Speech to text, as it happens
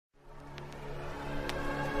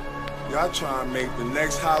Y'all trying to make the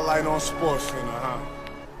next highlight on SportsCenter, huh?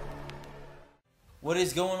 What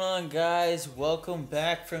is going on, guys? Welcome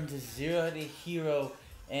back from the Zero to Hero.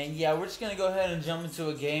 And yeah, we're just going to go ahead and jump into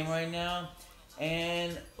a game right now.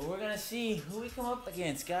 And we're going to see who we come up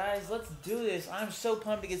against, guys. Let's do this. I'm so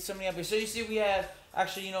pumped to get so many up here. So you see we have,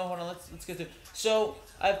 actually, you know, hold on, let's get through. So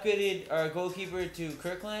I upgraded our goalkeeper to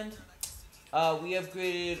Kirkland. We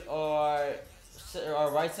upgraded our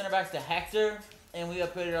right center back to Hector. And we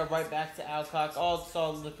upgraded our right back to Alcock. All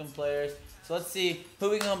solid looking players. So let's see who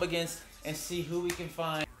we come up against and see who we can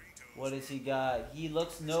find. What does he got? He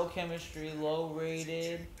looks no chemistry, low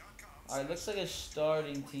rated. Alright, looks like a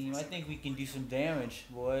starting team. I think we can do some damage,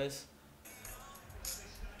 boys.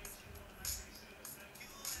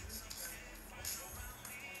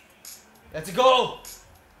 That's a goal!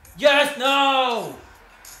 Yes! No!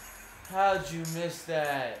 How'd you miss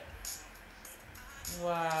that?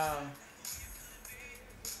 Wow.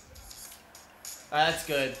 That's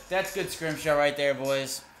good. That's good scrimshaw right there,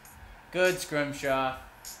 boys. Good scrimshaw.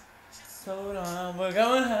 Hold on, we're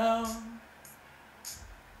going home.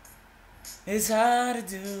 It's hard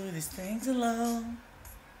to do these things alone.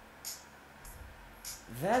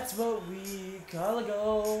 That's what we call a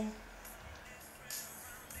goal.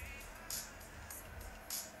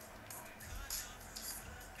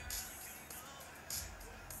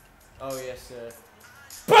 Oh, yes, sir.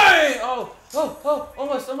 Bang! Oh,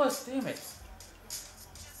 almost, damn it.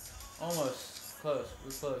 Almost, close,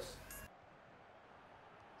 we're close.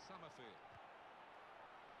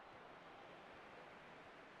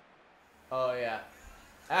 Oh, yeah.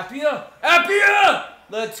 Appia!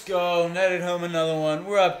 Let's go. Netted home another one.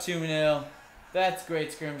 We're up 2-0. That's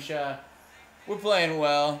great scrimshaw. We're playing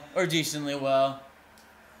well, or decently well.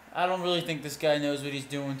 I don't really think this guy knows what he's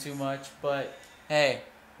doing too much, but hey,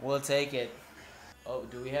 we'll take it. Oh,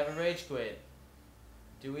 do we have a rage quit?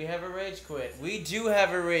 Do we have a rage quit? We do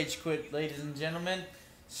have a rage quit, ladies and gentlemen.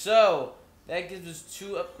 So, that gives us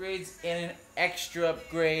 2 upgrades and an extra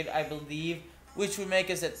upgrade, I believe, which would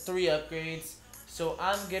make us at 3 upgrades. So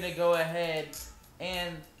I'm gonna go ahead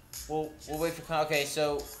and we'll wait for. Okay,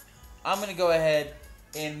 so I'm gonna go ahead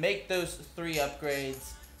and make those 3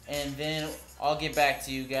 upgrades, and then I'll get back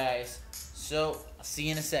to you guys. So I'll see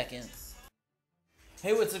you in a second.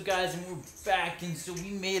 Hey, what's up, guys? And we're back, and so we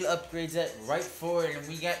made upgrades at right forward, and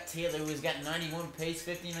we got Taylor, who's got 91 pace,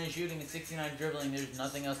 59 shooting, and 69 dribbling. There's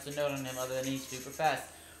nothing else to note on him other than he's super fast.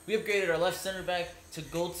 We upgraded our left center back to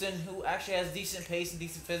Goldson, who actually has decent pace and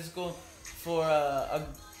decent physical for a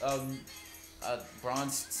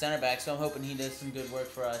bronze center back, so I'm hoping he does some good work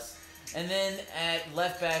for us. And then at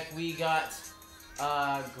left back, we got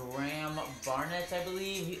Graham Barnett, I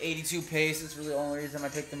believe. 82 pace. That's really the only reason I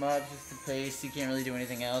picked him up, just the pace. He can't really do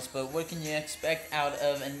anything else. But what can you expect out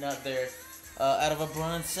of another, out of a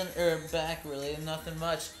bronze center back? Really, nothing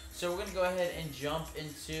much. So we're gonna go ahead and jump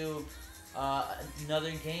into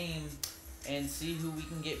another game and see who we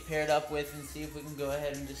can get paired up with, and see if we can go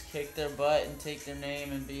ahead and just kick their butt and take their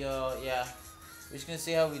name and be yeah. We're just gonna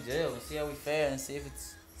see how we do and see how we fare and see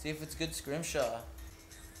if it's good scrimshaw.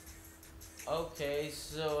 Okay,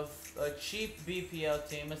 so a cheap BPL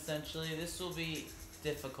team essentially. This will be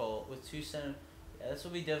difficult with 2 center. Yeah, this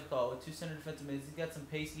will be difficult with 2 center defensive mids. He's got some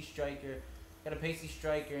pacey striker. Got a pacey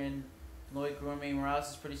striker in Lloyd Gourmet. Morales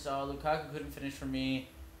is pretty solid. Lukaku couldn't finish for me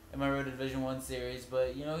in my Road to Division 1 series,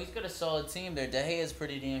 but you know, he's got a solid team there. De Gea is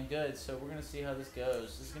pretty damn good, so we're gonna see how this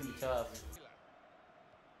goes. This is gonna be tough.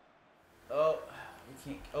 Oh,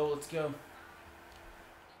 we can't. Oh, let's go.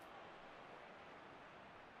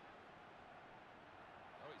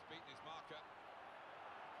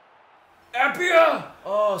 Appia!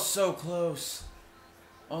 Oh, so close.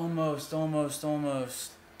 Almost.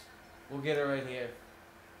 We'll get it right here.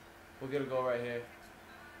 We'll get a goal right here.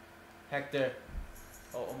 Hector.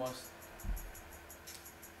 Oh, almost.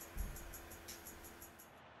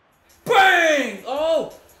 Bang!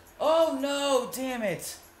 Oh! Oh, no! Damn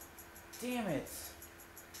it. Damn it.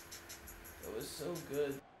 That was so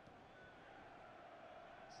good.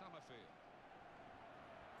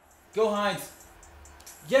 Go, Hines.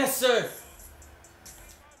 Yes, sir.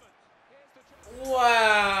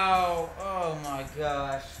 Wow. Oh, my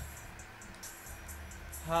gosh.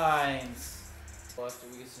 Hines. After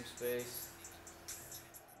we get some space.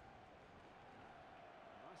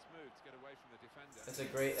 That's a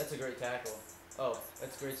great tackle. Oh,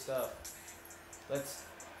 that's great stuff.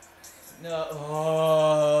 No.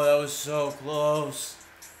 Oh, that was so close.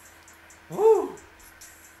 Woo.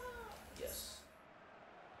 Yes.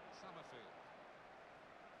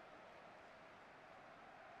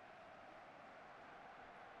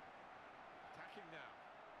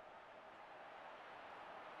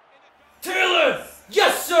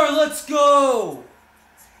 let's go!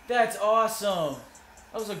 That's awesome.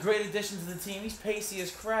 That was a great addition to the team. He's pacey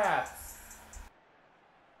as crap.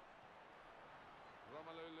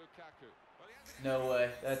 No way.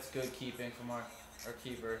 That's good keeping from our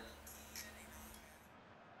keeper.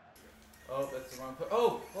 Oh, that's the wrong play.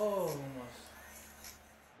 Oh, almost.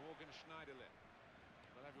 Well,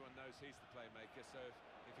 everyone knows he's the playmaker, so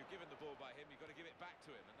if you're given the ball by him, you've got to give it back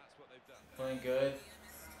to him, and that's what they've done. Playing good.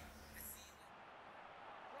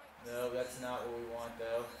 No, that's not what we want,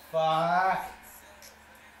 though. Fuck!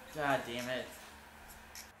 God damn it.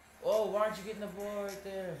 Oh, why aren't you getting the ball right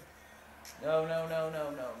there? No, no, no,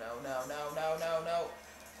 no, no, no, no, no, no, no, no.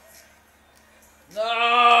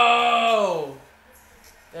 No!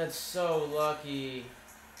 That's so lucky.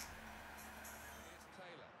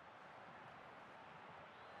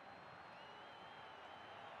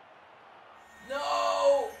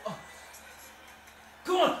 No!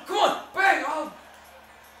 Come on, come on, bang! Oh.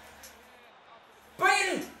 Bang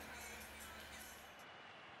it in!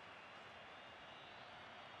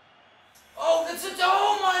 Oh, that's a,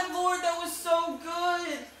 oh my lord, that was so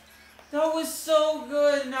good! That was so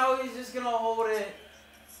good, now he's just gonna hold it.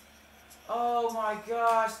 Oh my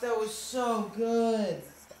gosh, that was so good.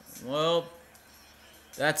 Well,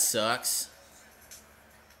 that sucks.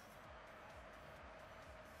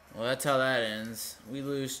 Well, that's how that ends. We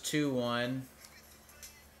lose 2-1.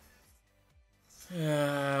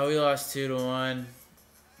 We lost 2-1.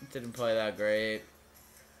 Didn't play that great.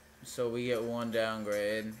 So we get 1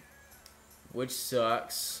 downgrade, which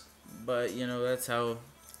sucks. But, you know, that's how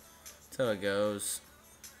it goes.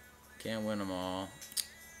 Can't win them all.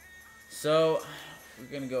 So, we're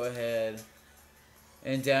going to go ahead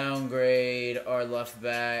and downgrade our left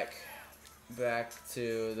back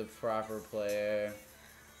to the proper player.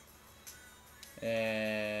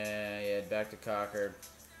 And, yeah, back to Cocker.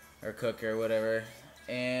 Or Cooker, whatever.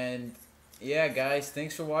 And, yeah, guys,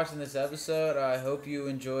 thanks for watching this episode. I hope you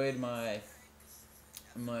enjoyed my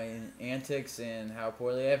antics and how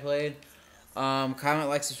poorly I played. Comment,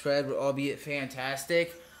 like, subscribe would all be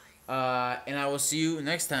fantastic. And I will see you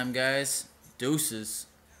next time, guys. Deuces.